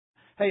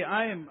Hey,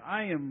 I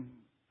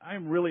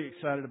am really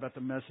excited about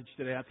the message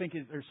today. I think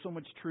there's so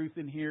much truth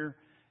in here,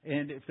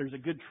 and if there's a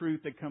good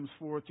truth that comes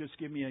forth, just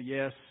give me a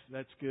yes.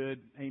 That's good.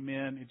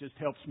 Amen. It just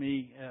helps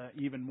me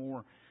even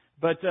more.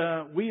 But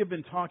we have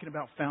been talking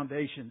about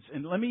foundations,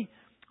 and let me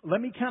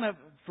kind of,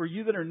 for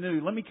you that are new,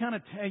 let me kind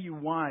of tell you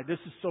why this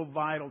is so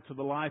vital to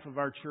the life of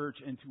our church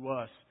and to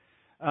us.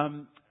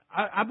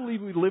 I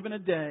believe we live in a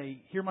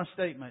day. Hear my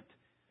statement.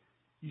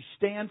 You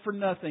stand for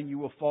nothing, you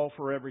will fall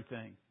for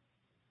everything.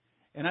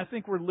 And I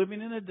think we're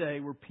living in a day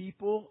where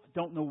people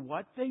don't know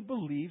what they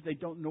believe, they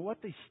don't know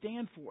what they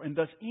stand for, and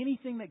thus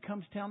anything that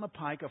comes down the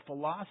pike, a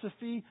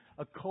philosophy,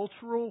 a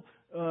cultural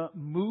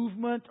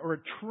movement, or a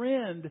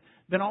trend,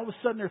 then all of a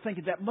sudden they're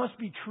thinking that must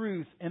be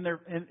truth, and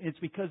it's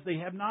because they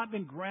have not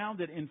been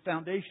grounded in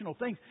foundational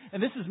things.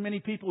 And this is many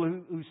people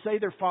who say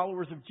they're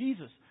followers of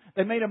Jesus.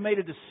 They may have made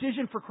a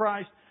decision for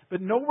Christ, but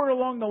nowhere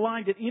along the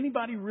line did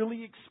anybody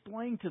really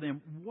explain to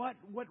them what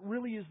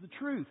really is the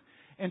truth.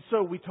 And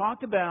so we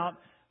talked about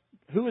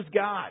who is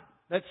God?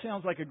 That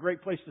sounds like a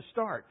great place to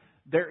start.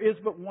 There is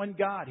but one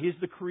God. He is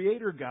the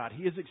Creator God.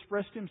 He has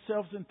expressed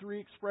Himself in three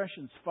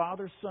expressions: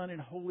 Father, Son,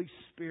 and Holy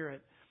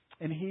Spirit.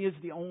 And He is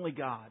the only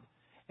God.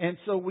 And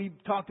so we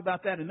talked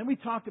about that. And then we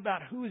talked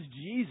about who is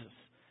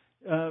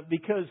Jesus.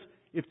 Because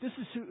if this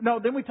is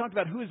then we talked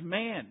about who is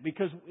man.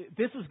 Because if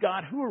this is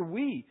God, who are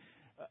we?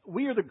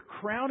 We are the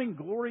crowning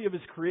glory of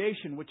His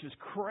creation, which is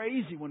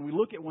crazy when we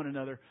look at one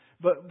another.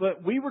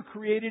 But we were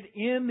created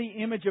in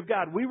the image of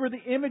God. We were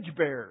the image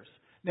bearers.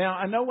 Now,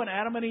 I know when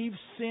Adam and Eve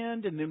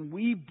sinned and then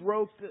we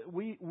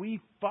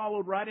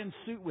followed right in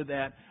suit with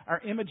that, our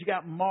image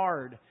got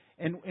marred.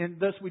 And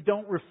thus we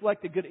don't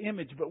reflect a good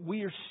image. But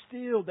we are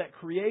still that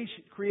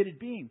created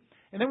being.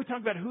 And then we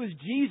talk about who is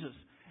Jesus.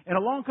 And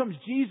along comes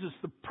Jesus,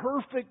 the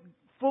perfect,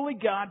 fully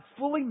God,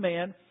 fully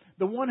man,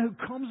 the one who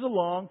comes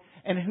along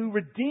and who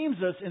redeems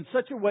us in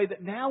such a way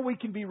that now we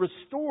can be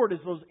restored as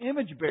those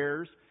image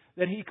bearers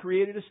that He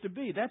created us to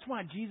be. That's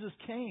why Jesus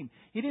came.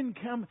 He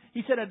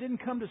said, I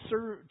didn't come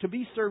to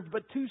be served,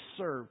 but to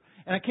serve.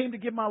 And I came to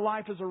give my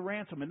life as a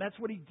ransom. And that's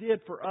what He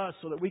did for us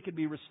so that we could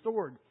be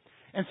restored.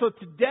 And so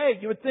today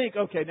you would think,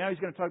 okay, now He's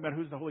going to talk about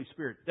who's the Holy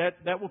Spirit.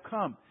 That will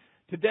come.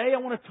 Today I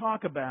want to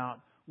talk about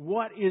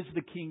what is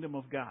the kingdom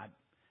of God.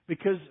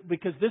 Because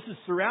this is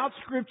throughout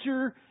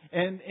Scripture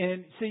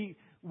and see,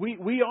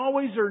 we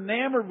always are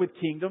enamored with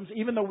kingdoms,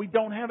 even though we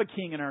don't have a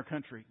king in our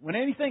country. When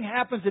anything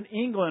happens in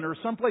England or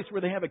someplace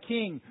where they have a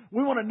king,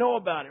 we want to know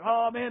about it.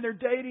 Oh man, they're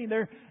dating.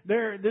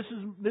 This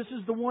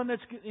is the one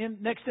that's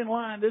next in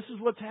line. This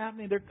is what's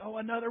happening.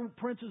 Another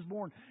prince is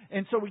born.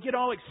 And so we get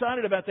all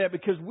excited about that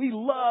because we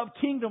love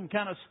kingdom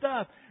kind of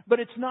stuff. But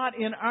it's not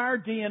in our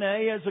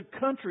DNA as a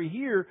country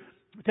here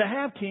to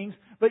have kings.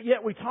 But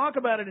yet we talk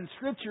about it in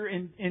Scripture,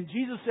 and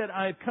Jesus said,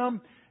 I have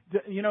come.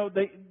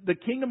 The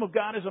kingdom of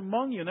God is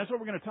among you. And that's what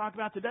we're going to talk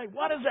about today.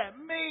 What does that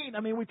mean? I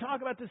mean, we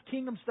talk about this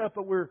kingdom stuff,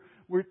 but we're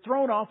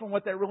thrown off on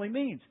what that really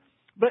means.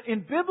 But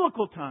in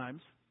biblical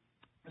times,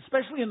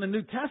 especially in the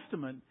New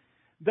Testament,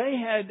 they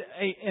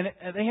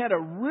had a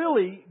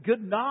really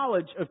good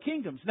knowledge of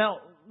kingdoms. Now,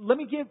 let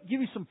me give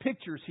you some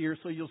pictures here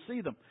so you'll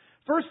see them.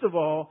 First of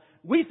all,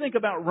 we think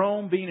about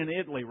Rome being in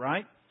Italy,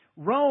 right?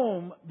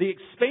 Rome, the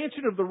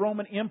expansion of the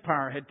Roman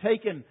Empire had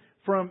taken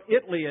from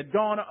Italy, had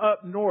gone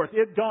up north.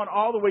 It had gone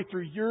all the way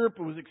through Europe.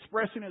 It was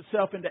expressing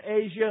itself into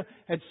Asia,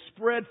 had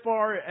spread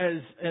far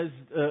as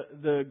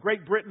the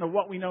Great Britain of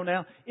what we know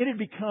now. It had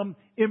become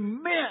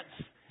immense.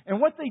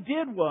 And what they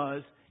did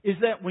is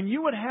that when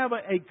you would have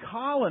a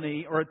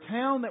colony or a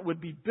town that would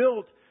be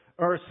built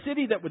or a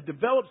city that would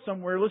develop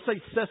somewhere, let's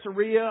say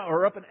Caesarea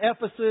or up in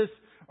Ephesus,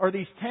 or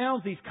these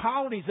towns, these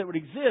colonies that would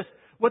exist,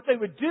 what they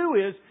would do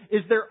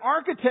is their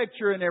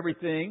architecture and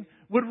everything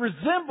would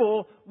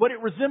resemble what it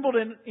resembled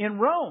in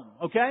Rome,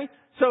 okay?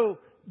 So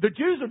the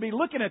Jews would be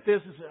looking at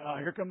this and say, oh,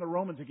 here come the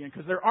Romans again,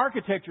 because their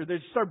architecture, they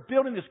start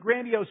building this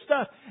grandiose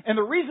stuff. And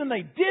the reason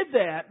they did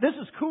that, this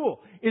is cool,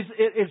 is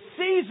if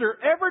Caesar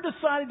ever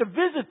decided to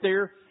visit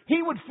there,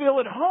 he would feel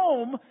at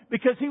home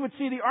because he would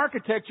see the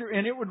architecture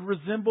and it would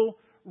resemble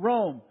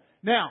Rome.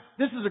 Now,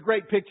 this is a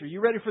great picture.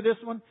 You ready for this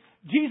one?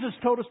 Jesus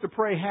told us to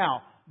pray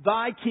how?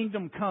 Thy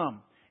kingdom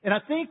come. And I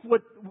think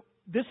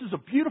this is a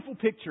beautiful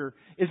picture,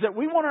 is that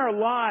we want our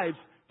lives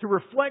to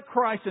reflect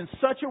Christ in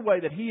such a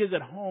way that He is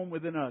at home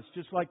within us,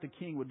 just like the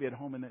king would be at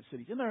home in that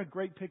city. Isn't that a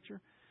great picture?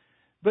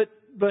 But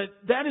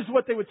that is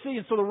what they would see.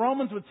 And so the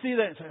Romans would see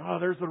that and say, oh,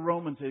 there's the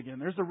Romans again.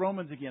 There's the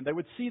Romans again. They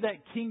would see that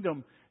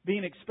kingdom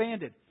being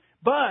expanded.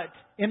 But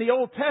in the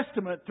Old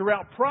Testament,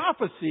 throughout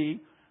prophecy,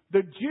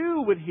 the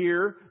Jew would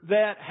hear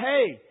that,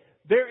 hey,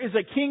 there is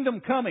a kingdom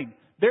coming.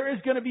 There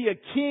is going to be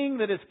a king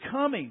that is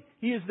coming.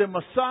 He is the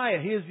Messiah.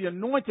 He is the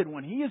anointed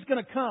one. He is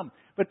going to come.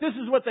 But this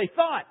is what they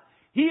thought.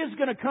 He is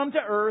going to come to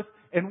earth,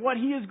 and what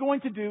He is going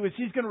to do is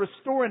He's going to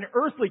restore an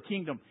earthly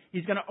kingdom.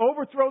 He's going to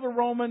overthrow the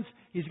Romans.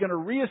 He's going to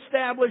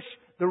reestablish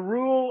the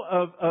rule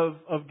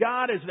of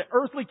God as the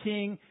earthly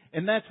king,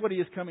 and that's what He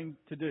is coming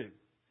to do.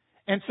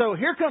 And so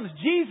here comes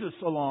Jesus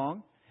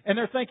along, and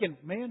they're thinking,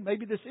 man,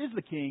 maybe this is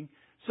the king.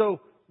 So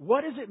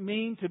what does it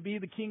mean to be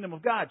the kingdom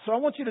of God? So I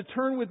want you to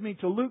turn with me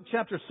to Luke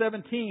chapter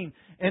 17,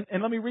 and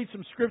let me read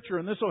some scripture,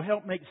 and this will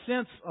help make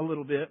sense a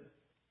little bit.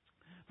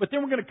 But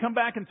then we're going to come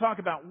back and talk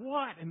about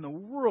what in the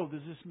world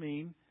does this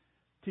mean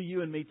to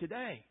you and me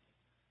today?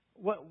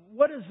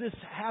 What does this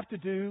have to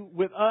do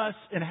with us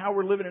and how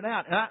we're living it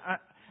out? And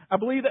I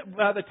believe that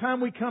by the time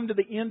we come to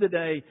the end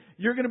today,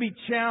 you're going to be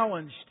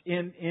challenged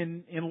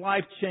in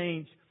life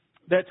change.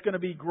 That's going to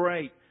be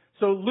great.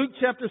 So Luke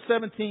chapter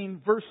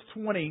 17, verse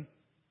 20.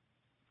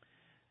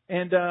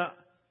 And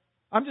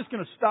I'm just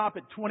going to stop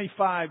at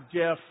 25,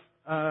 Jeff,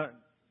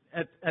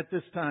 at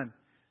this time.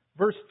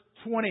 Verse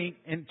 20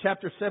 in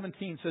chapter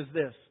 17 says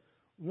this.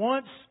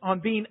 Once, on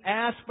being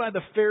asked by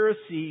the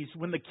Pharisees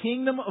when the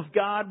kingdom of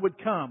God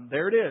would come,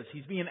 there it is.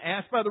 He's being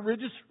asked by the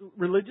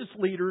religious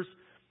leaders,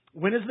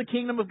 when is the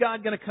kingdom of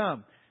God going to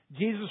come?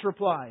 Jesus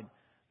replied,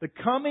 the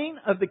coming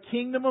of the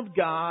kingdom of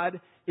God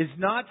is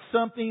not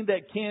something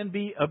that can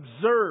be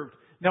observed.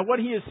 Now what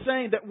he is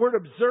saying, that word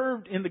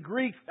observed in the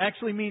Greek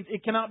actually means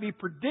it cannot be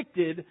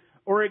predicted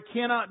or it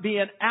cannot be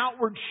an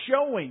outward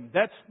showing.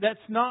 That's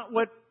not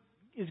what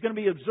is going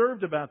to be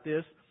observed about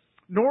this.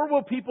 Nor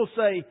will people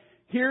say,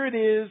 here it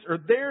is, or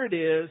there it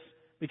is,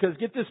 because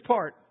get this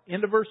part,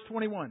 into verse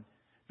 21.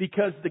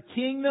 Because the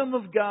kingdom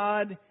of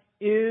God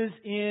is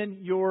in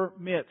your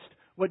midst.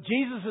 What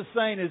Jesus is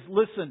saying is,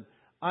 listen,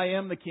 I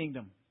am the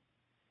kingdom.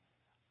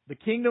 The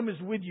kingdom is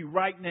with you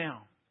right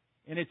now,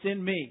 and it's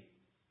in me.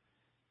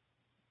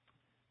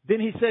 Then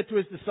he said to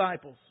his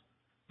disciples,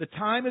 the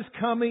time is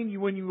coming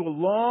when you will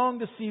long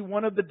to see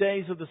one of the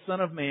days of the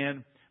Son of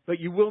Man, but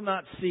you will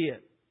not see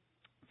it.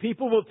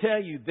 People will tell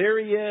you, there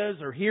he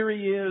is, or here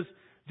he is.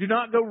 Do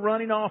not go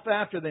running off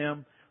after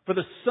them, for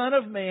the Son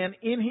of Man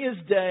in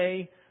His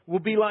day will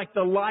be like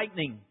the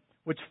lightning,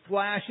 which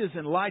flashes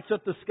and lights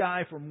up the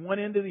sky from one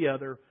end to the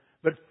other.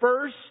 But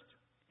first,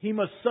 He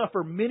must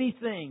suffer many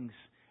things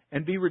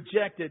and be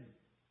rejected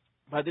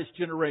by this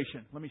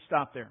generation. Let me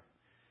stop there.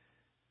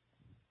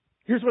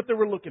 Here's what they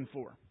were looking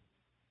for.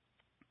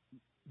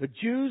 The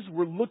Jews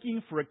were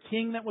looking for a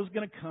king that was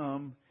going to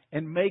come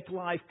and make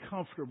life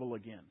comfortable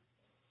again.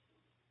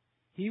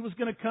 He was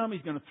going to come.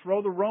 He's going to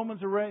throw the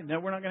Romans away. Now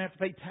we're not going to have to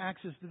pay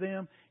taxes to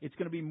them. It's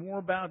going to be more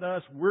about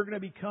us. We're going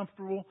to be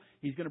comfortable.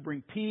 He's going to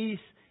bring peace.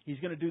 He's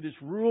going to do this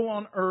rule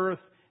on earth.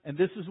 And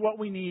this is what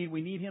we need.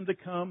 We need Him to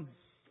come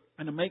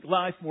and to make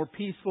life more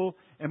peaceful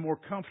and more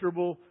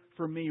comfortable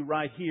for me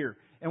right here.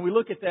 And we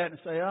look at that and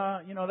say,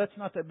 that's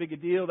not that big a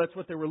deal. That's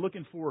what they were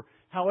looking for.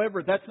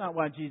 However, that's not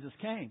why Jesus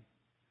came.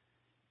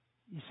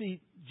 You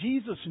see,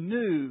 Jesus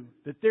knew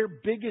that their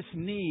biggest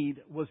need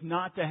was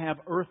not to have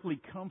earthly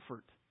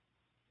comfort.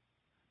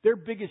 Their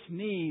biggest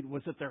need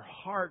was that their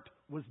heart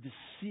was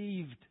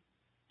deceived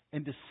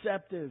and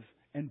deceptive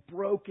and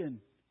broken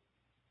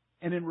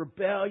and in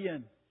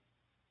rebellion.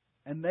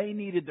 And they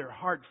needed their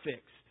heart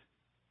fixed.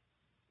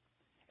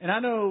 And I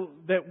know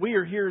that we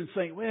are here and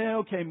saying, well,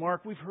 okay,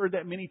 Mark, we've heard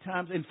that many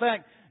times. In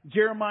fact,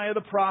 Jeremiah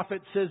the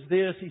prophet says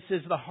this. He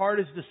says, the heart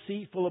is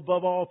deceitful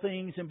above all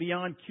things and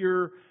beyond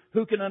cure.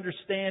 Who can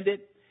understand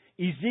it?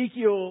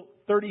 Ezekiel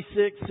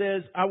 36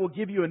 says, I will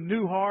give you a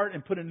new heart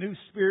and put a new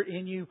spirit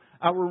in you.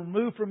 I will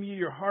remove from you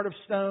your heart of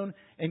stone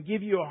and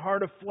give you a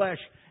heart of flesh.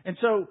 And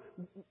so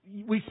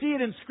we see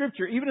it in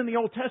Scripture, even in the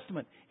Old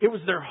Testament. It was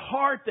their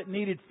heart that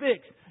needed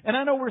fixed. And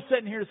I know we're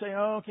sitting here to say,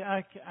 oh, okay,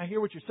 I hear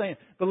what you're saying.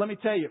 But let me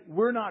tell you,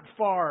 we're not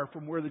far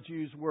from where the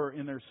Jews were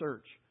in their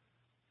search.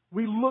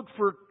 We look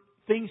for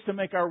things to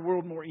make our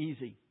world more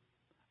easy.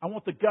 I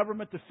want the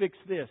government to fix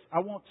this. I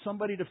want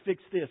somebody to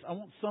fix this. I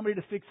want somebody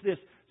to fix this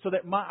so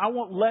that I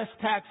want less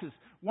taxes.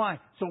 Why?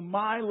 So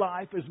my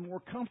life is more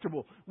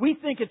comfortable. We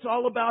think it's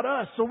all about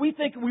us. So we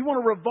think we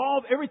want to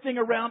revolve everything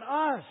around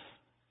us.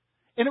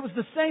 And it was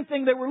the same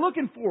thing they were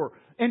looking for.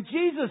 And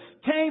Jesus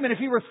came, and if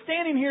He were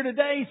standing here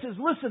today, He says,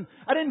 listen,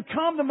 I didn't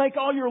come to make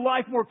all your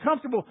life more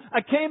comfortable. I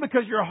came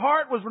because your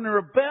heart was in a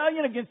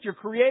rebellion against your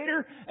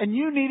Creator, and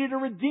you needed a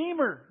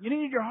Redeemer. You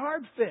needed your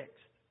heart fixed.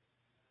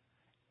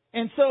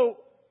 And so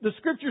the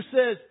Scripture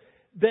says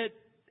that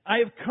I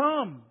have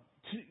come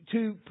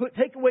to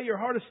take away your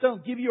heart of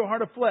stone, give you a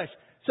heart of flesh.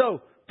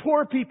 So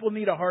poor people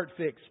need a heart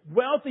fix.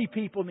 Wealthy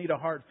people need a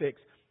heart fix.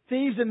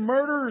 Thieves and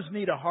murderers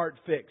need a heart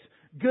fix.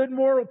 Good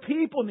moral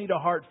people need a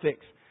heart fix.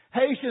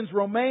 Haitians,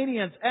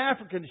 Romanians,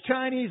 Africans,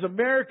 Chinese,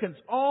 Americans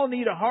all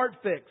need a heart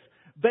fix.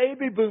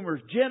 Baby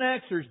boomers, Gen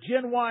Xers,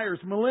 Gen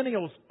Yers,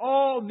 millennials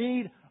all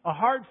need a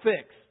heart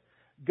fix.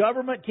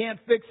 Government can't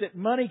fix it.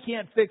 Money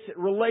can't fix it.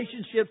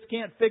 Relationships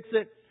can't fix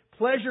it.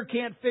 Pleasure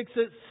can't fix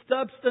it.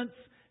 Substance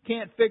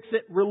can't fix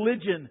it.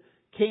 Religion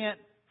can't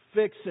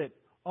fix it.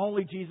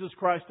 Only Jesus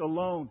Christ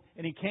alone.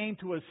 And He came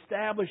to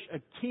establish a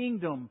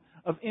kingdom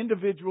of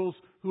individuals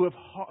who have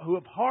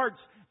hearts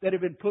that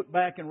have been put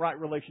back in right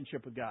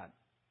relationship with God.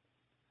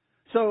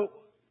 So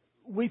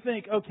we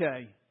think,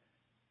 okay,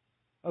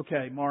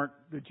 Mark,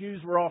 the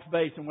Jews were off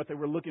base in what they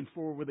were looking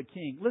for with a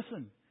king.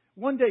 Listen,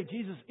 one day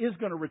Jesus is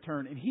going to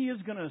return and He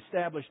is going to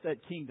establish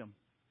that kingdom.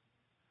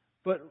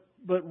 But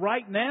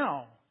right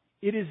now,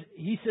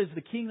 He says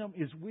the kingdom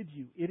is with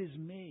you. It is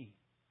me.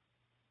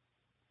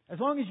 As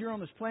long as you're on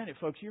this planet,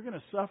 folks, you're going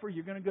to suffer.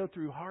 You're going to go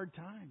through hard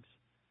times.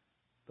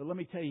 But let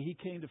me tell you, He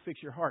came to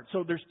fix your heart.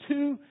 So there's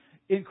two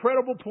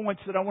incredible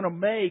points that I want to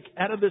make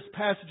out of this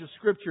passage of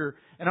Scripture.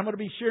 And I'm going to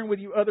be sharing with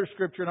you other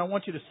Scripture, and I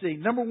want you to see.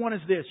 Number one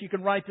is this. You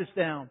can write this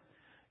down.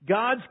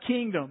 God's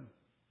kingdom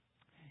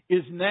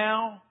is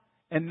now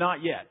and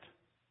not yet.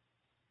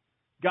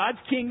 God's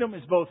kingdom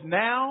is both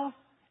now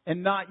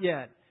and not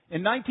yet.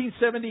 In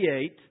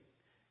 1978,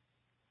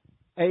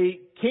 a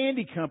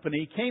candy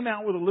company came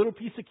out with a little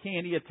piece of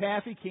candy, a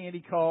taffy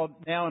candy called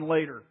Now and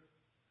Later.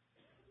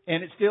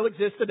 And it still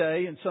exists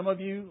today, and some of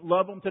you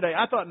love them today.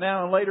 I thought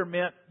Now and Later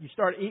meant you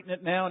start eating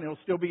it now and it'll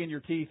still be in your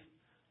teeth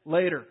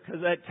later,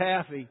 because that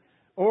taffy.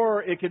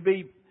 Or it could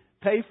be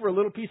pay for a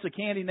little piece of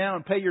candy now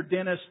and pay your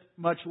dentist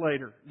much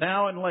later.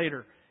 Now and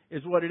Later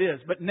is what it is.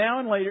 But Now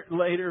and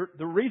Later,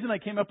 the reason I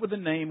came up with the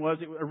name was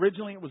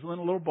originally it was in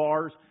little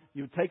bars.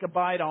 You would take a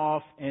bite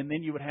off, and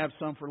then you would have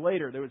some for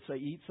later. They would say,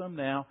 eat some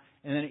now,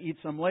 and then eat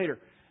some later.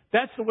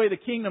 That's the way the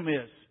kingdom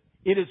is.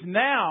 It is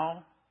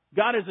now.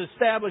 God has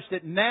established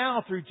it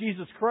now through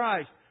Jesus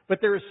Christ, but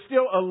there is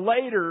still a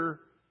later.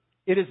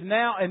 It is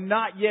now and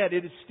not yet.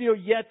 It is still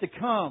yet to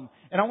come.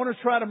 And I want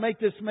to try to make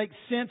this make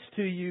sense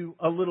to you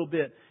a little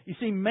bit. You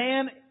see,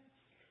 man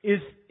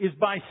is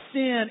by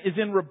sin, is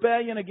in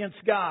rebellion against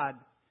God.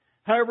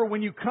 However,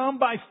 when you come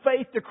by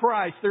faith to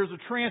Christ, there's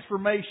a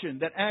transformation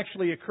that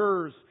actually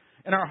occurs.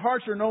 And our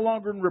hearts are no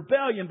longer in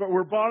rebellion, but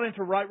we're brought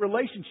into right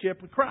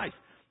relationship with Christ.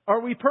 Are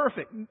we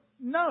perfect?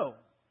 No.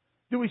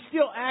 Do we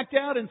still act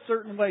out in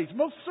certain ways?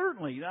 Most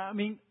certainly. I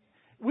mean,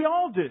 we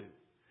all do.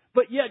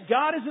 But yet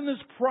God is in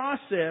this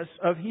process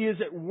of He is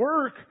at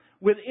work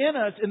within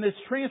us, and this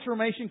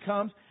transformation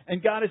comes,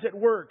 and God is at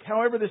work.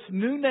 However, this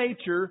new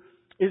nature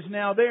is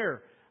now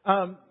there.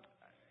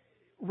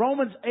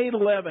 Romans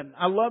 8:11.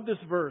 I love this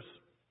verse.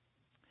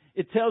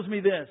 It tells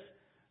me this,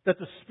 that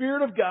the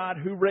Spirit of God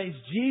who raised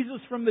Jesus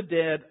from the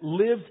dead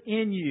lives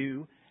in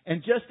you.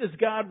 And just as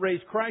God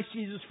raised Christ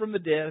Jesus from the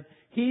dead,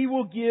 He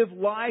will give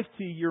life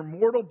to your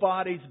mortal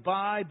bodies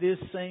by this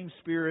same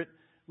Spirit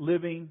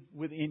living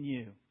within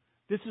you.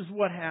 This is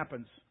what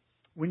happens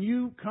when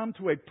you come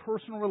to a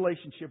personal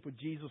relationship with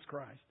Jesus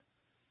Christ.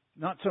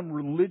 Not some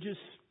religious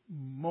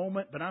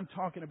moment, but I'm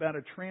talking about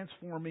a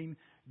transforming,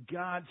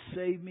 God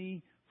save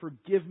me,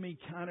 forgive me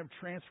kind of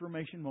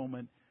transformation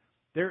moment.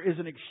 There is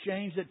an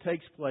exchange that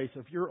takes place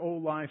of your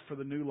old life for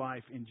the new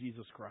life in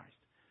Jesus Christ.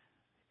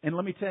 And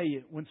let me tell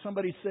you, when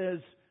somebody says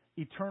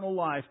eternal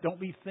life, don't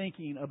be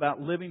thinking about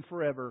living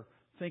forever.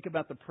 Think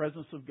about the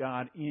presence of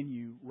God in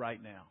you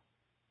right now.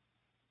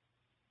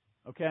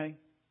 Okay?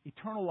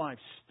 Eternal life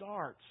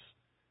starts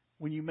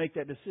when you make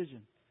that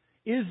decision.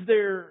 Is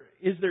there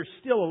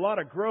still a lot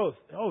of growth?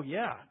 Oh,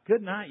 yeah.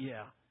 Good night,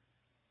 yeah.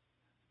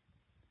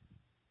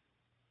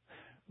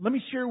 Let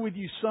me share with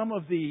you some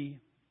of the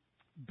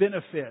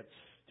benefits,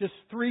 just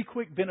 3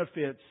 quick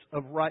benefits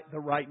of the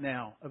right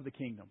now of the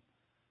kingdom.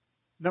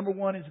 Number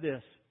one is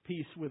this,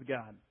 peace with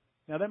God.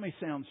 Now that may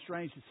sound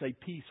strange to say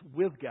peace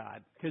with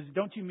God, because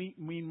don't you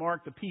mean,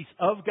 Mark, the peace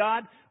of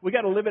God? We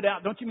got to live it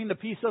out. Don't you mean the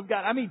peace of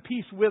God? I mean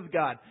peace with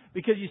God.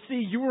 Because you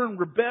see, you were in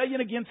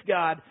rebellion against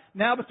God.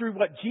 Now, but through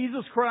what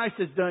Jesus Christ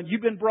has done,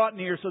 you've been brought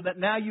near so that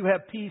now you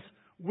have peace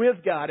with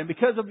God. And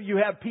because of you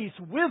have peace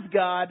with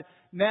God,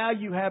 now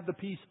you have the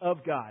peace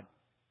of God.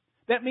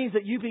 That means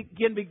that you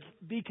can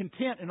be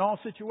content in all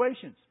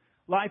situations.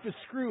 Life is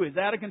screwy, it's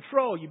out of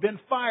control. You've been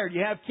fired.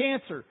 You have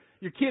cancer.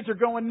 Your kids are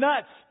going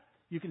nuts.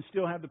 You can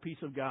still have the peace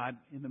of God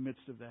in the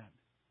midst of that.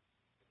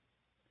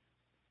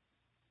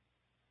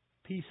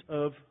 Peace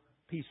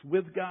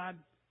with God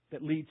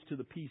that leads to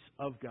the peace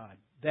of God.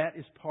 That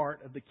is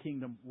part of the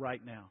kingdom right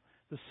now.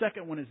 The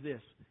second one is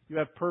this. You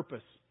have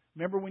purpose.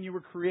 Remember when you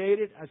were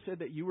created? I said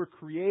that you were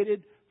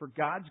created for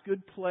God's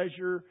good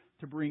pleasure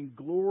to bring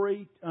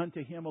glory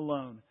unto Him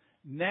alone.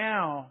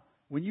 Now,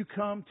 when you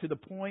come to the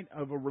point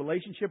of a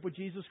relationship with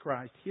Jesus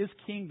Christ, His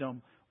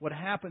kingdom, what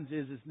happens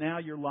is now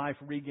your life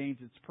regains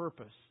its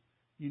purpose.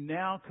 You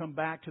now come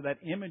back to that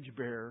image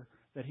bearer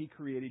that He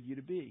created you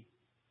to be.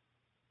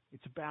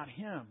 It's about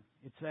Him.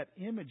 It's that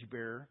image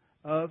bearer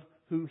of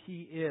who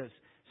He is.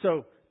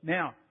 So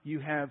now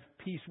you have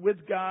peace with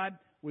God,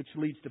 which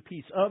leads to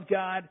peace of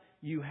God.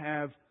 You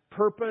have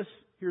purpose.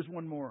 Here's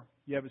one more.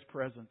 You have His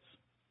presence.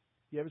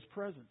 You have His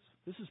presence.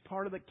 This is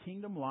part of the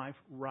kingdom life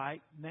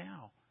right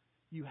now.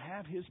 You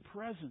have His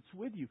presence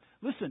with you.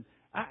 Listen,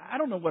 I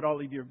don't know what all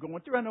of you are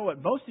going through. I know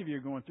what most of you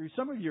are going through.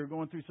 Some of you are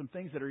going through some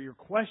things that you're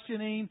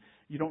questioning.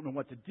 You don't know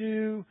what to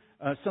do.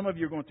 Some of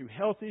you are going through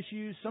health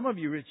issues. Some of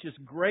you, it's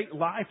just great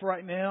life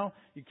right now.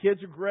 Your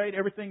kids are great.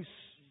 You're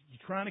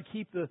trying to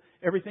keep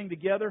everything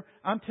together.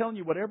 I'm telling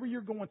you, whatever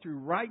you're going through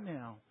right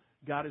now,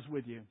 God is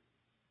with you.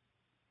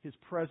 His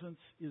presence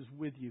is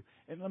with you.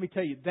 And let me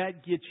tell you,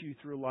 that gets you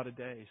through a lot of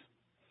days.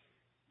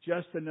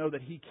 Just to know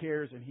that He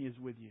cares and He is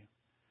with you.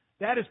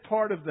 That is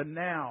part of the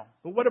now.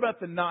 But what about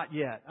the not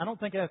yet? I don't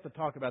think I have to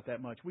talk about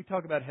that much. We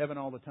talk about heaven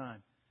all the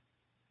time.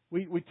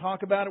 We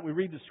talk about it. We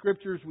read the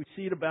Scriptures. We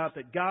see it about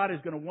that God is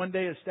going to one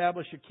day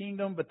establish a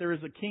kingdom, but there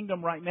is a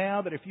kingdom right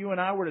now that if you and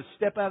I were to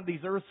step out of these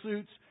earth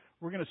suits,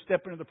 we're going to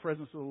step into the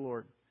presence of the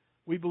Lord.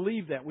 We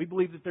believe that. We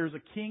believe that there's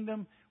a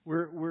kingdom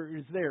where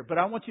it's there. But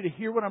I want you to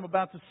hear what I'm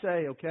about to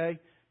say, okay?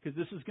 Because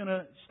this is going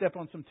to step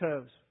on some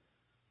toes.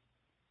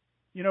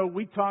 You know,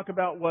 we talk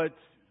about what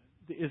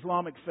the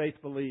Islamic faith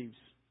believes.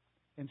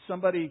 And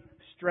somebody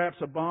straps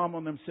a bomb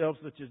on themselves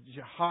that's a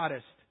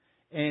jihadist.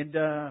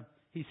 And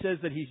he says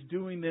that he's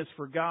doing this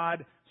for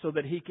God so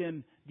that he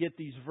can get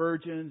these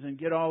virgins and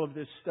get all of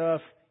this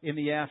stuff in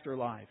the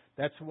afterlife.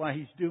 That's why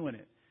he's doing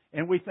it.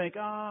 And we think,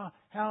 how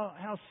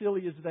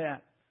silly is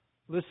that?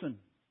 Listen,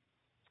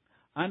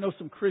 I know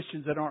some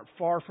Christians that aren't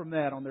far from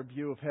that on their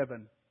view of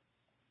heaven.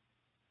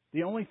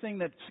 The only thing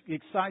that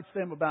excites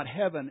them about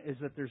heaven is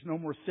that there's no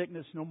more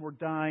sickness, no more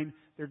dying.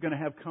 They're going to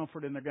have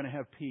comfort and they're going to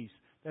have peace.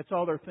 That's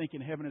all they're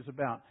thinking heaven is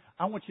about.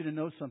 I want you to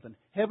know something.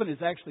 Heaven is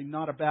actually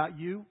not about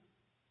you.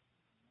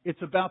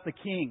 It's about the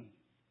King.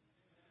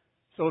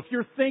 So if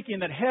you're thinking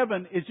that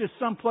heaven is just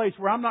some place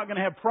where I'm not going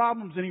to have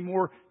problems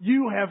anymore,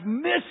 you have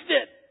missed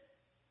it.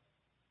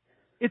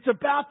 It's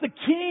about the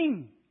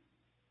King.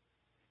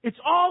 It's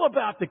all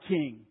about the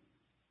King.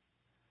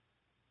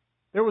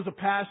 There was a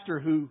pastor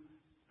who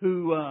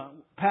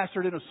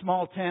pastored in a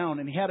small town,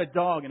 and he had a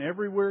dog, and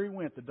everywhere he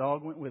went, the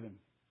dog went with him.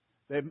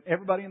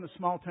 Everybody in the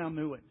small town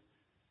knew it.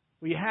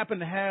 We happened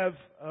to have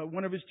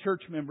one of his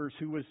church members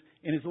who was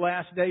in his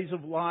last days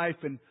of life,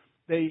 and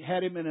they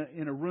had him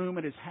in a room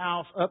at his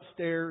house,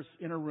 upstairs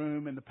in a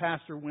room, and the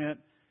pastor went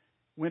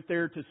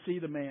there to see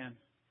the man.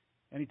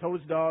 And he told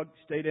his dog,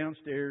 stay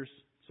downstairs.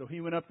 So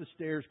he went up the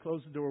stairs,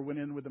 closed the door, went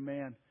in with the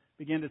man,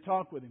 began to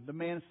talk with him. The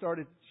man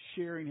started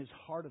sharing his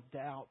heart of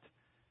doubt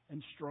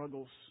and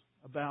struggles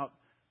about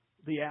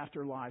the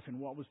afterlife and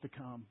what was to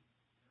come.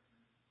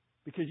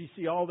 Because you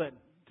see, all that,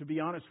 to be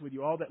honest with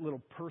you, all that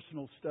little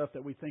personal stuff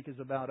that we think is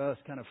about us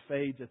kind of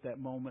fades at that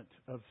moment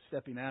of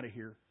stepping out of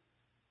here.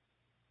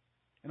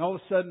 And all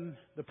of a sudden,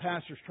 the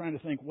pastor's trying to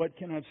think, what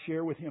can I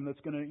share with him that's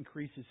going to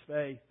increase his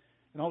faith?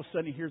 And all of a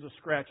sudden, he hears a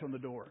scratch on the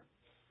door.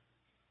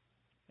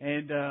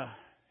 And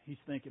he's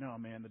thinking, oh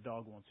man, the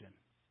dog wants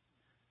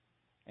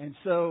in. And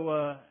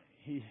so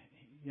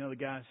the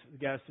guy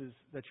says,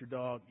 that's your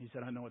dog. He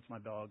said, I know it's my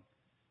dog.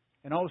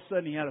 And all of a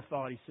sudden, he had a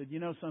thought. He said, you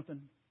know something?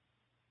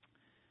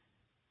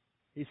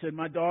 He said,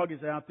 my dog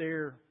is out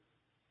there.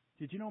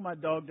 Did you know my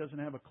dog doesn't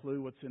have a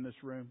clue what's in this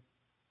room?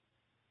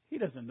 He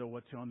doesn't know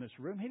what's in this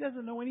room. He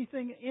doesn't know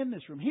anything in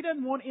this room. He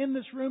doesn't want in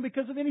this room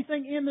because of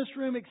anything in this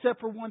room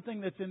except for one thing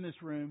that's in this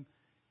room,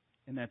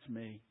 and that's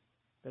me.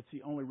 That's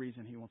the only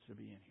reason he wants to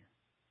be in here.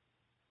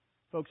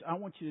 Folks, I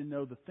want you to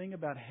know the thing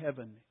about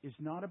heaven is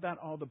not about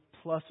all the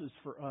pluses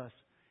for us.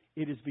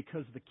 It is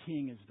because the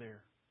King is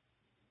there.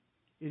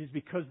 It is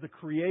because the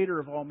Creator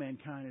of all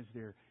mankind is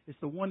there. It's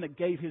the one that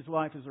gave His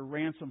life as a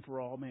ransom for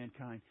all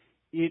mankind.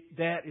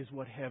 That is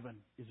what heaven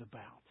is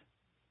about.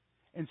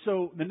 And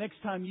so the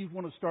next time you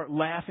want to start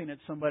laughing at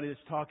somebody that's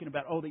talking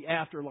about, the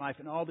afterlife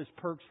and all this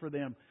perks for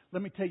them,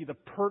 let me tell you, the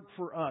perk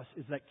for us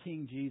is that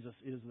King Jesus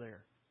is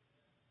there.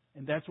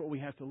 And that's what we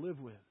have to live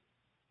with.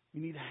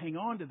 We need to hang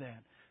on to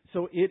that.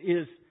 So it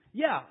is,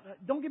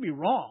 don't get me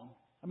wrong.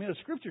 I mean, the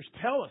Scriptures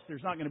tell us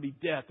there's not going to be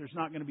death. There's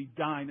not going to be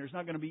dying. There's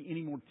not going to be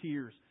any more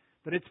tears.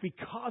 But it's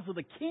because of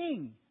the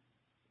King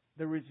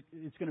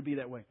it's going to be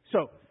that way.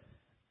 So,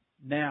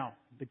 now,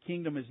 the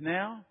kingdom is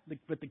now,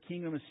 but the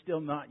kingdom is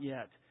still not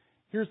yet.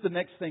 Here's the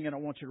next thing that I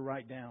want you to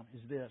write down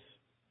is this.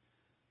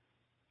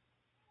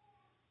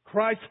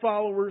 Christ's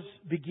followers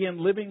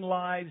begin living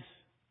lives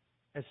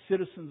as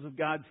citizens of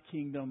God's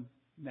kingdom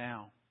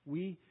now.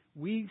 We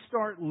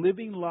start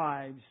living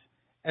lives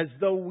as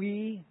though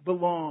we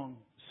belong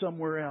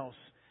somewhere else.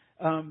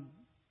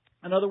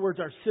 In other words,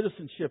 our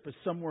citizenship is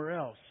somewhere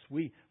else.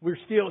 We're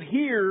still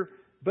here,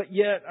 but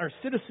yet our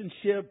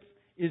citizenship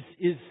is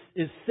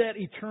set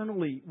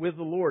eternally with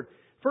the Lord.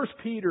 1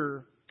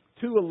 Peter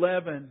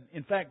 2:11.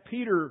 In fact,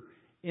 Peter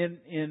in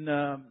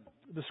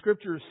the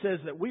Scripture says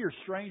that we are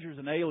strangers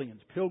and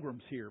aliens,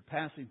 pilgrims here,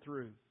 passing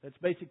through. That's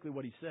basically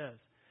what he says.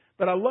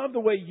 But I love the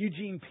way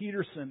Eugene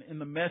Peterson in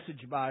the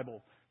Message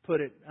Bible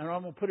put it. And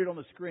I'm going to put it on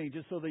the screen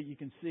just so that you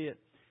can see it.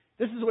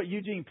 This is what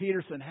Eugene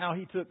Peterson, how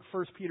he took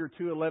 1 Peter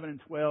 2:11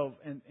 and 12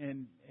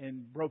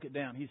 and broke it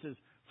down. He says,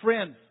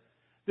 friends,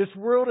 this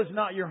world is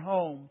not your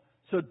home,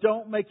 so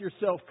don't make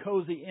yourself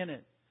cozy in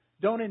it.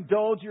 Don't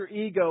indulge your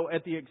ego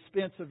at the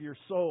expense of your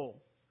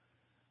soul.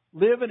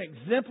 Live an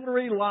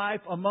exemplary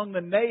life among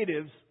the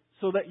natives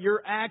so that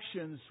your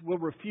actions will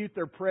refute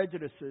their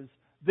prejudices.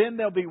 Then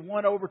they'll be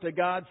won over to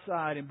God's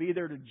side and be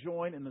there to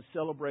join in the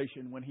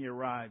celebration when He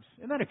arrives.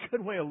 Isn't that a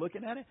good way of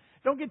looking at it?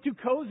 Don't get too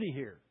cozy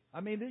here.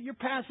 I mean, you're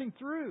passing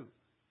through.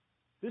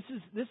 This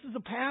is a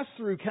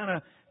pass-through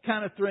kind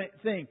of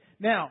thing.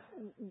 Now,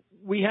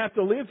 we have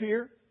to live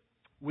here.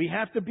 We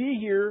have to be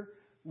here.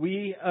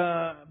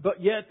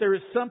 But yet there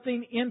is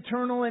something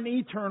internal and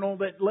eternal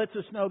that lets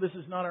us know this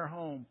is not our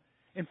home.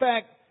 In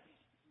fact,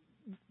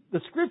 the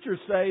Scriptures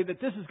say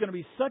that this is going to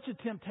be such a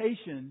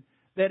temptation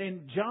that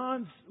in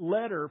John's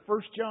letter,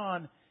 1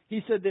 John,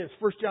 he said this,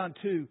 1 John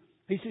 2,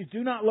 he says,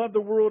 do not love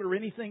the world or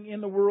anything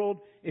in the world.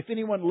 If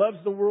anyone loves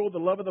the world, the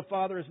love of the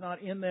Father is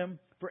not in them.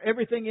 For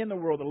everything in the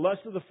world, the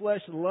lust of the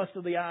flesh, the lust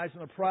of the eyes,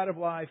 and the pride of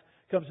life,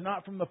 comes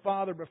not from the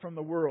Father, but from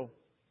the world.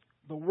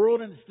 The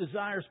world and its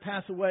desires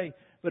pass away,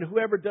 but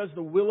whoever does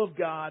the will of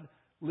God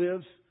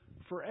lives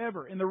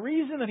forever. And the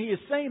reason that he is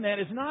saying that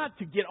is not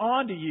to get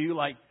on to you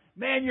like,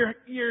 man,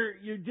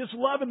 you're just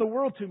loving the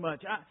world too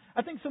much.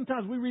 I think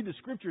sometimes we read the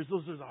Scriptures,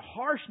 there's a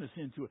harshness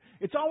into it.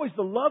 It's always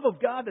the love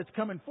of God that's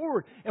coming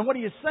forward. And what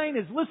he is saying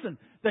is, listen,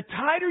 the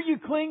tighter you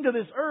cling to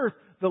this earth,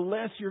 the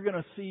less you're going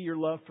to see your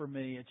love for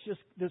me. It's just,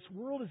 this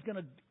world is going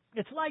to,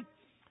 it's like,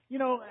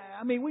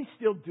 we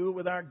still do it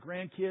with our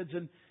grandkids,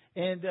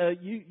 and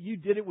you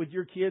did it with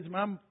your kids.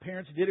 My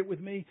parents did it with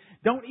me.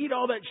 Don't eat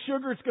all that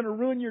sugar. It's going to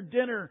ruin your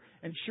dinner.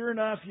 And sure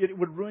enough, it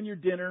would ruin your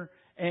dinner.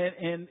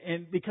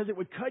 And because it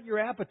would cut your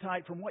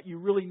appetite from what you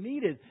really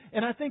needed.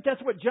 And I think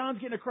that's what John's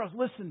getting across.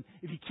 Listen,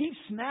 if you keep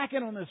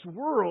snacking on this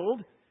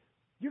world,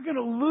 you're going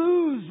to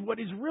lose what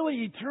is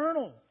really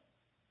eternal.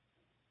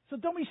 So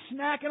don't be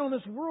snacking on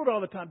this world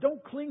all the time.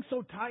 Don't cling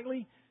so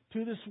tightly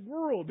to this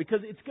world, because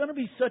it's going to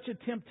be such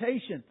a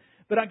temptation.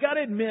 But I got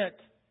to admit,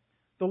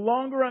 the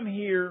longer I'm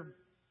here,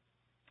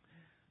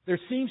 there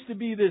seems to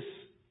be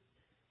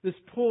this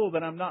pull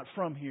that I'm not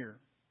from here.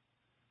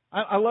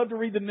 I love to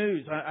read the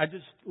news. I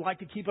just like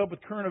to keep up with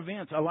current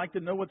events. I like to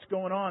know what's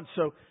going on.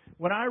 So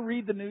when I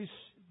read the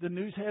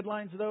news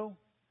headlines, though,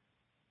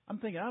 I'm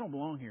thinking, I don't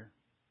belong here.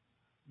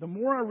 The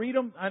more I read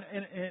them,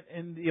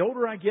 and the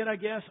older I get, I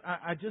guess,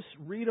 I just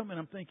read them and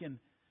I'm thinking,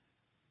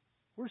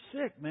 we're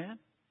sick, man.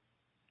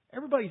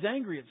 Everybody's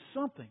angry at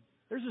something.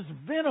 There's this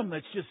venom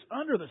that's just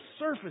under the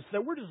surface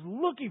that we're just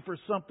looking for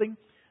something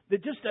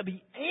that just to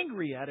be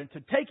angry at and to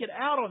take it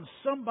out on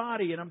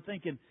somebody. And I'm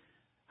thinking,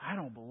 I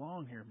don't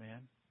belong here, man.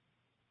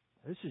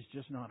 This is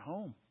just not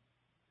home.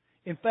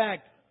 In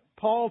fact,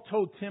 Paul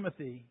told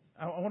Timothy,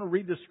 I want to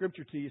read this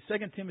scripture to you, 2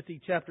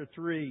 Timothy chapter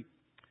 3.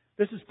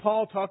 This is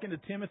Paul talking to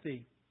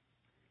Timothy.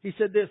 He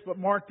said this, but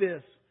mark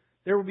this,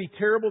 there will be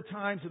terrible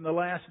times in the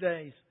last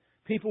days.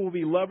 People will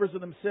be lovers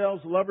of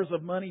themselves, lovers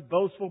of money,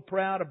 boastful,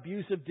 proud,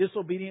 abusive,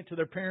 disobedient to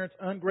their parents,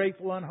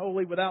 ungrateful,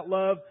 unholy, without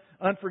love,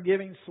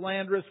 unforgiving,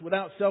 slanderous,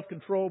 without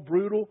self-control,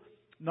 brutal,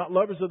 not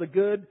lovers of the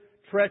good,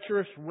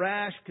 treacherous,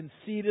 rash,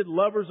 conceited,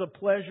 lovers of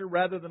pleasure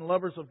rather than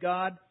lovers of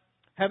God,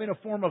 having a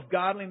form of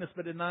godliness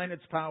but denying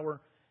its power,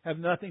 have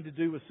nothing to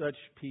do with such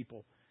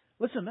people.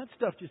 Listen, that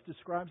stuff just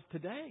describes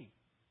today.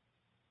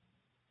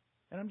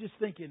 And I'm just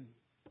thinking,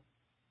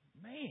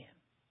 man.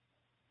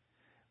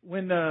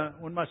 When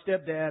my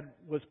stepdad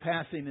was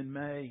passing in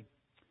May,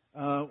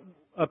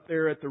 up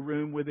there at the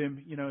room with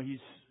him, he's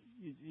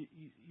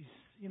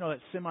that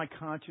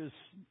semi-conscious,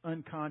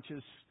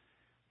 unconscious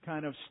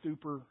kind of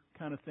stupor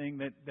kind of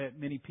thing that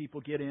many people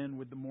get in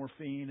with the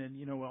morphine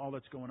and all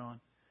that's going on.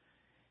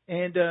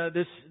 And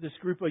this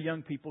group of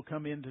young people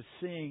come in to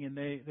sing, and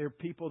they're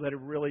people that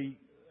have really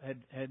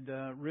had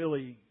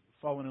really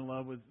fallen in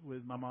love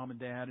with my mom and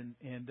dad,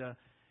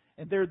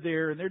 and they're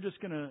there, and they're just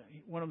going to,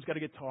 one of them's got a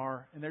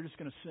guitar, and they're just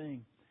going to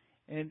sing.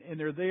 And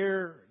they're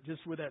there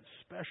just with that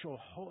special,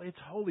 it's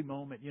a holy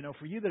moment.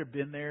 For you that have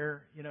been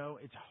there,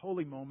 it's a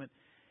holy moment.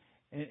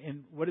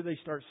 And what did they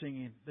start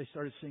singing? They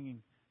started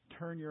singing,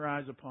 turn your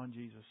eyes upon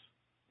Jesus.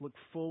 Look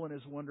full in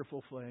His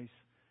wonderful face.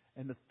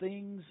 And the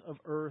things of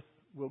earth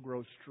will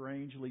grow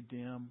strangely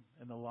dim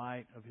in the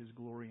light of His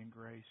glory and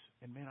grace.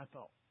 And man, I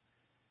thought,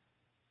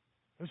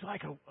 it was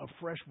like a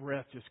fresh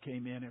breath just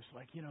came in. It was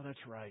like,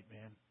 that's right,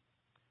 man.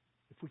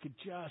 If we could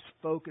just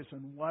focus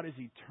on what is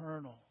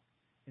eternal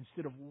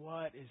instead of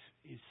what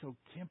is so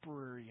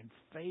temporary and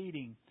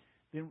fading,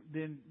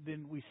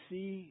 then we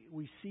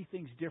see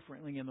things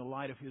differently in the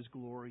light of His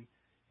glory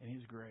and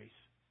His grace.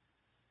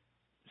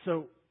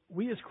 So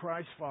we as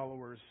Christ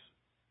followers,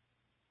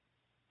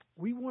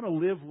 we want to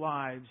live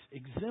lives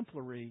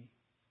exemplary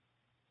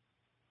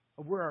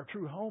of where our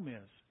true home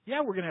is. Yeah,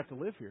 we're going to have to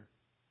live here.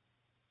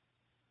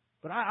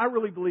 But I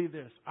really believe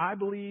this. I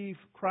believe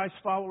Christ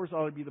followers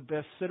ought to be the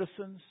best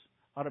citizens,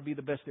 ought to be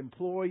the best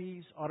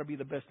employees, ought to be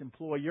the best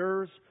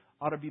employers,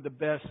 ought to be the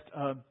best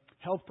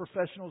health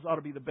professionals, ought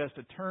to be the best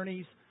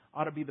attorneys,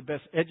 ought to be the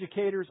best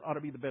educators, ought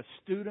to be the best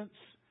students.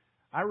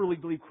 I really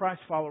believe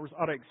Christ followers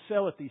ought to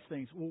excel at these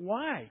things. Well,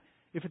 why?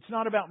 If it's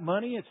not about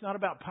money, it's not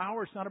about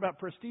power, it's not about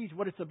prestige,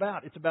 what it's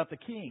about the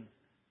King.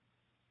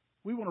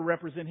 We want to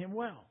represent Him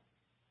well.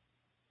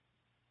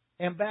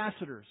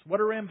 Ambassadors. What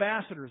are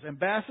ambassadors?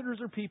 Ambassadors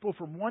are people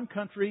from one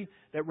country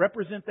that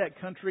represent that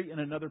country in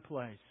another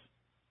place.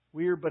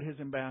 We are but His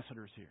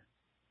ambassadors here.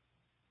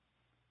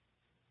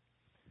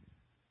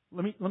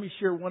 Let me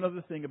share one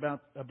other thing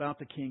about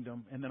the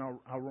kingdom, and then I'll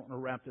want to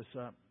wrap this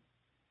up.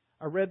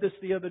 I read this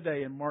the other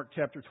day in Mark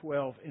chapter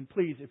 12, and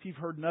please, if you've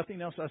heard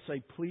nothing else I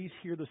say, please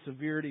hear the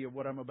severity of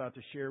what I'm about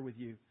to share with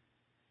you.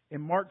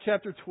 In Mark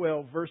chapter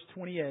 12, verse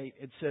 28,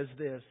 it says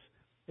this.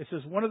 It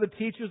says, one of the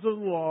teachers of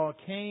the law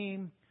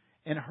came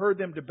and heard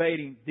them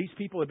debating. These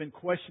people have been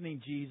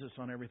questioning Jesus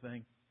on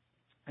everything.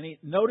 And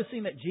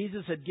noticing that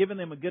Jesus had given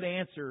them a good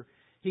answer,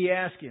 he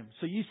asked him.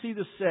 So you see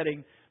the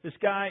setting. This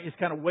guy is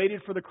kind of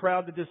waited for the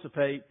crowd to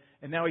dissipate,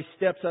 and now he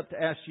steps up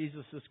to ask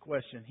Jesus this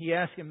question. He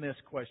asked him this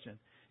question.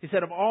 He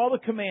said, of all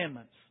the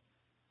commandments,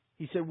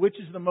 he said, which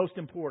is the most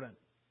important?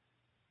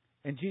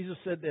 And Jesus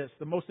said this,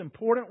 the most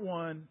important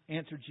one,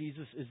 answered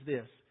Jesus, is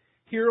this.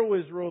 Hear, O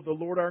Israel, the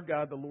Lord our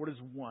God, the Lord is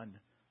one.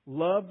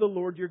 Love the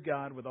Lord your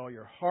God with all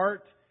your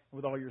heart, and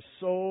with all your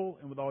soul,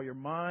 and with all your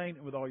mind,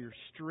 and with all your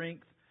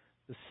strength.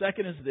 The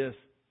second is this,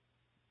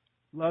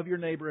 love your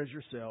neighbor as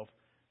yourself.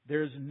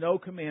 There is no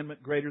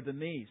commandment greater than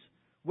these.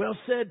 Well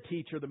said,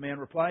 teacher, the man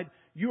replied.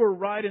 You are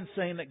right in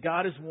saying that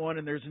God is one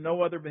and there is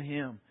no other but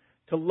Him.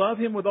 To love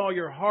Him with all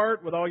your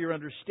heart, with all your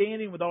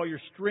understanding, with all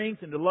your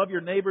strength, and to love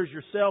your neighbor as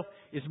yourself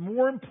is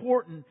more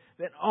important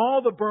than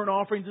all the burnt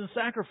offerings and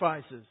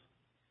sacrifices.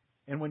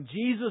 And when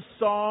Jesus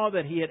saw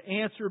that he had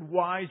answered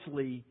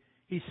wisely,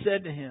 He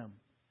said to him,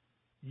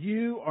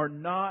 you are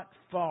not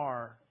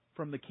far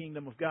from the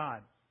kingdom of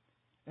God.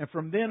 And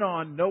from then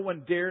on, no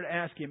one dared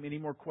ask him any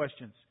more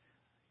questions.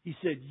 He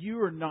said,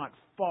 you are not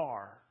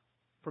far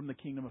from the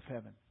kingdom of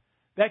heaven.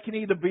 That can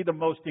either be the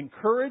most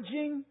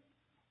encouraging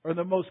or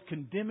the most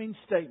condemning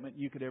statement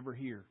you could ever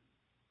hear.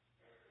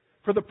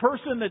 For the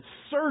person that's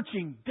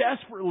searching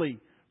desperately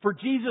for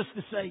Jesus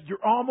to say,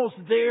 you're almost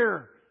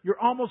there. You're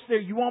almost there.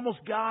 You almost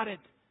got it.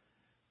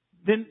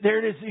 Then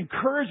there is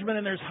encouragement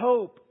and there's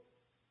hope.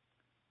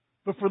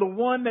 But for the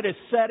one that has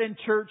sat in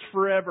church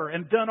forever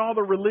and done all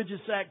the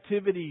religious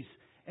activities,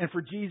 and for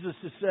Jesus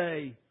to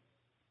say,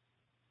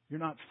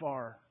 you're not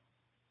far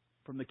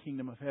from the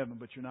kingdom of heaven,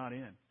 but you're not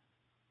in.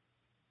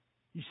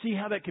 You see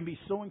how that can be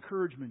so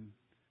encouraging,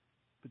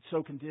 but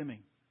so condemning.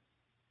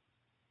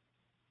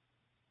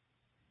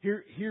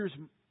 Here's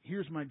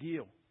my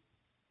deal.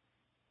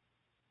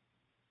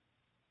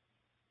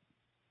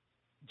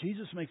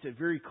 Jesus makes it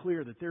very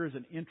clear that there is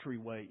an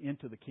entryway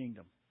into the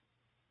kingdom.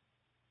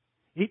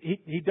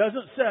 He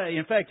doesn't say,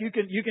 in fact, you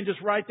can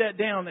just write that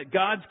down, that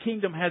God's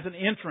kingdom has an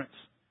entrance.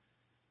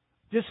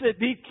 Just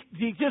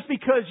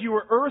because you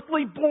were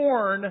earthly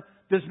born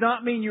does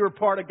not mean you are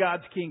part of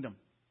God's kingdom.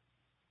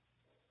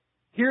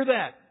 Hear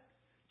that.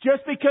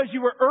 Just because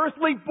you were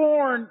earthly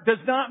born does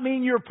not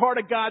mean you're part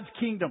of God's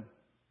kingdom.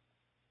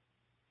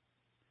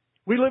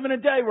 We live in a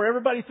day where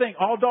everybody thinks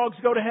all dogs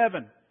go to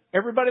heaven.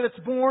 Everybody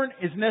that's born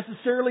is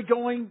necessarily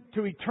going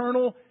to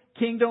eternal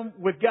kingdom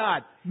with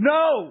God.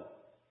 No!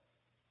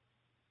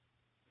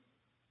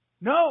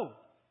 No!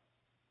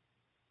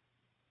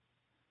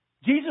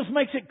 Jesus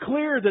makes it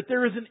clear that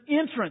there is an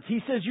entrance. He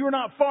says you're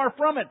not far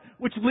from it,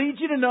 which leads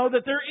you to know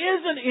that there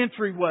is an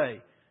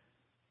entryway.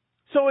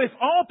 So if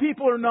all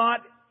people are not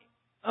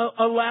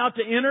allowed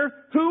to enter,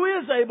 who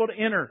is able to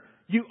enter?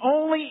 You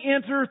only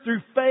enter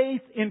through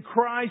faith in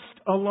Christ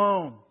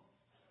alone.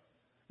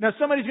 Now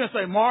somebody's going to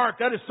say, Mark,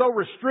 that is so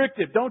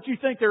restrictive. Don't you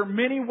think there are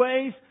many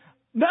ways?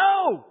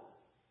 No!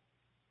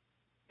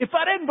 If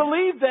I didn't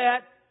believe that,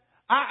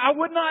 I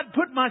would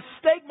not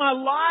stake my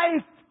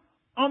life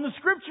on the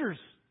Scriptures.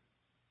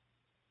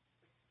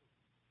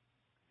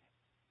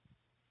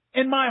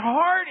 And my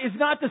heart is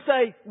not to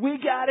say, we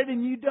got it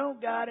and you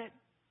don't got it.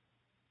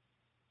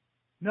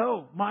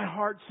 No, my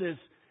heart says,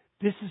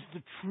 this is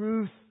the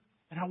truth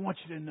and I want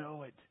you to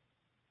know it.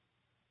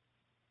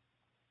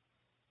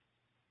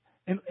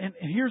 And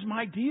here's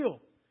my deal.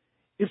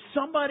 If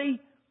somebody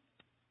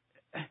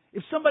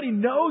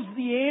knows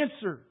the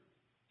answer,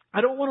 I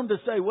don't want them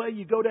to say, well,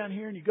 you go down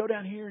here and you go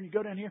down here and you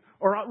go down here.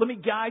 Or let me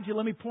guide you.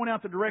 Let me point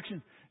out the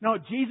direction. No,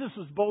 Jesus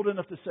was bold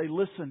enough to say,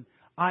 listen,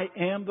 I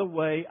am the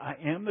way, I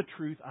am the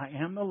truth, I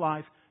am the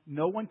life.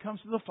 No one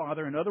comes to the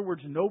Father. In other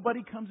words,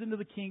 nobody comes into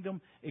the kingdom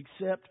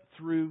except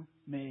through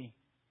me.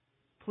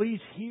 Please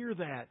hear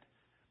that.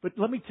 But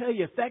let me tell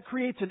you, if that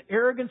creates an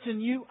arrogance in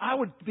you, I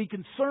would be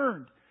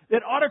concerned.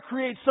 That ought to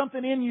create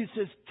something in you that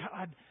says,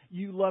 God,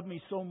 you love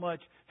me so much.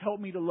 Help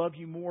me to love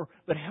you more,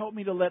 but help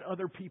me to let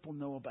other people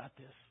know about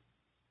this.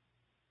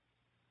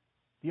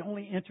 The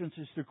only entrance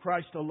is through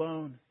Christ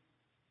alone.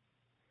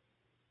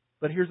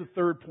 But here's a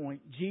third point.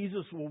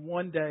 Jesus will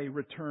one day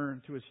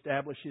return to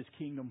establish His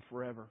kingdom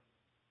forever.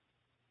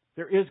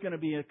 There is going to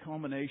be a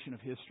culmination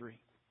of history.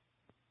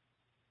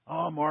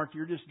 Oh, Mark,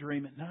 you're just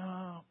dreaming.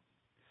 No.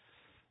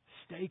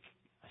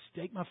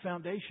 Stake my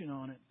foundation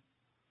on it.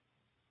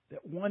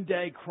 That one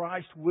day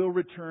Christ will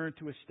return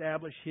to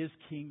establish His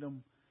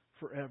kingdom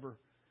forever.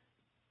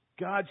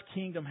 God's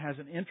kingdom has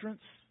an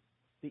entrance.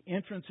 The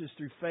entrance is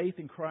through faith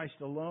in Christ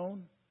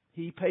alone.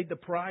 He paid the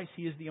price.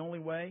 He is the only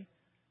way.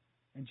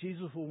 And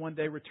Jesus will one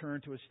day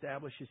return to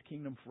establish His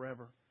kingdom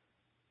forever.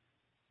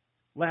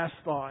 Last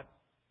thought.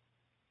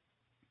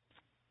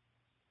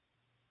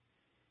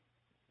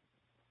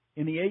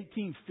 In the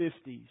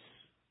 1850s,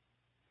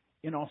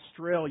 in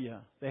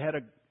Australia, they had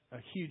a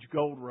huge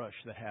gold rush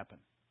that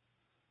happened.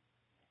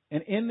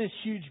 And in this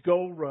huge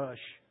gold rush,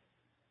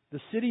 the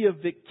city of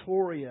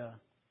Victoria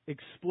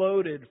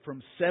exploded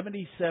from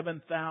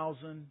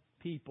 77,000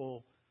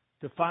 people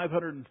to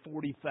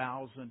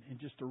 540,000 in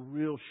just a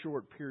real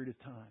short period of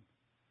time.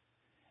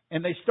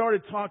 And they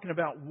started talking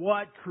about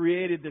what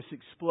created this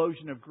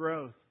explosion of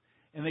growth.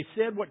 And they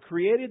said what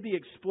created the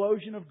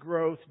explosion of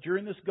growth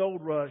during this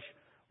gold rush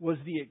was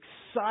the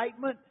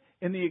excitement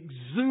and the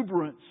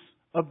exuberance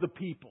of the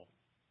people.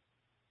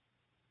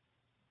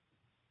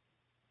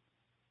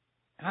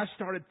 And I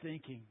started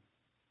thinking,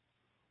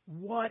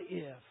 what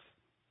if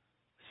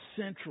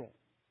Central,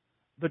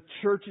 the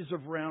churches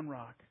of Round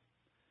Rock,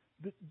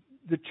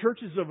 the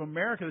churches of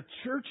America, the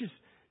churches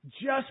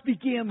just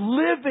began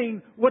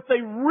living what they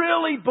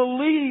really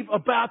believe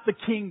about the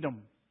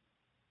kingdom.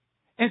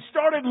 And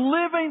started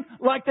living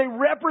like they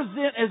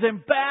represent as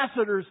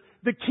ambassadors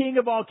the King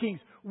of all kings.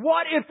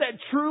 What if that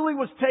truly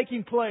was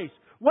taking place?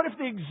 What if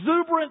the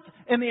exuberance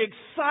and the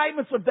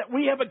excitements of that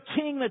we have a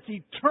King that's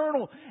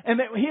eternal and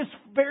that His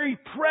very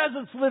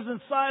presence lives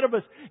inside of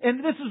us,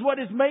 and this is what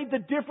has made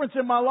the difference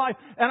in my life,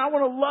 and I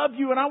want to love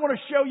you and I want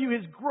to show you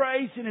His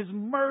grace and His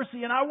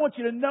mercy, and I want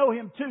you to know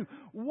Him too.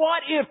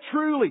 What if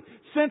truly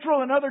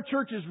Central and other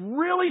churches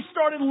really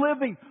started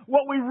living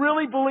what we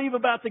really believe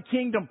about the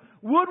kingdom?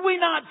 Would we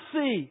not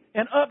see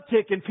an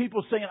uptick in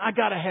people saying, I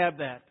got to have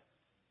that.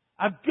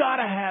 I've got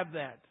to have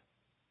that.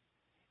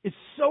 It's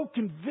so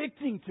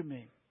convicting to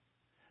me.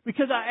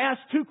 Because I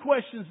asked two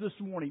questions this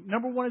morning.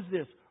 Number one is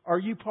this: are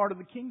you part of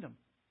the kingdom?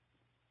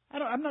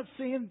 I'm not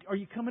saying, are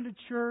you coming to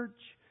church?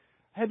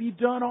 Have you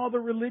done all the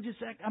religious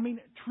act? I mean,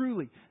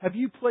 truly, have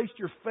you placed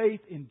your faith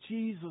in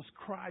Jesus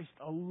Christ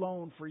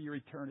alone for your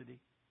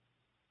eternity?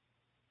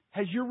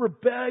 Has your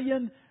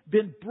rebellion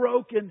been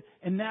broken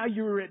and now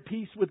you're at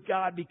peace with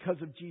God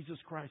because of Jesus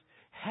Christ?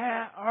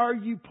 Are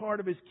you part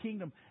of His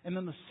kingdom? And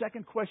then the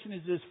second question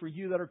is this for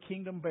you that are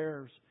kingdom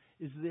bearers,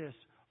 is this: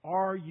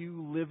 are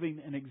you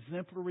living an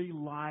exemplary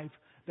life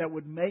that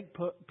would make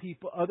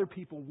other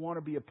people want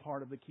to be a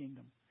part of the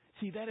kingdom?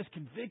 See, that is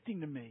convicting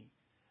to me.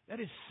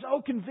 That is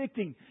so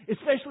convicting,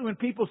 especially when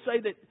people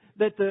say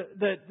that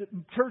the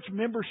church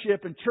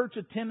membership and church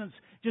attendance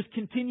just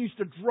continues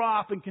to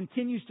drop and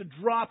continues to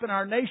drop in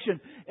our nation.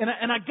 And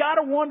I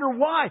got to wonder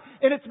why.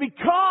 And it's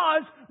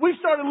because we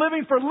started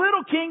living for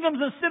little kingdoms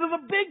instead of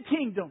the big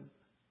kingdom.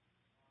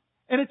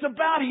 And it's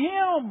about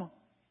Him.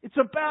 It's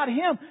about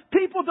Him.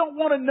 People don't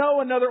want to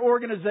know another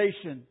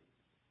organization.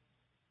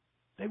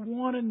 They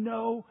want to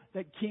know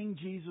that King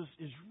Jesus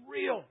is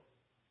real.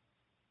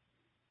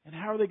 And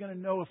how are they going to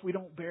know if we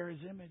don't bear His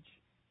image?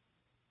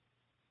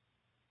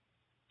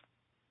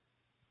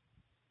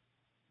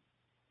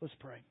 Let's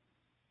pray.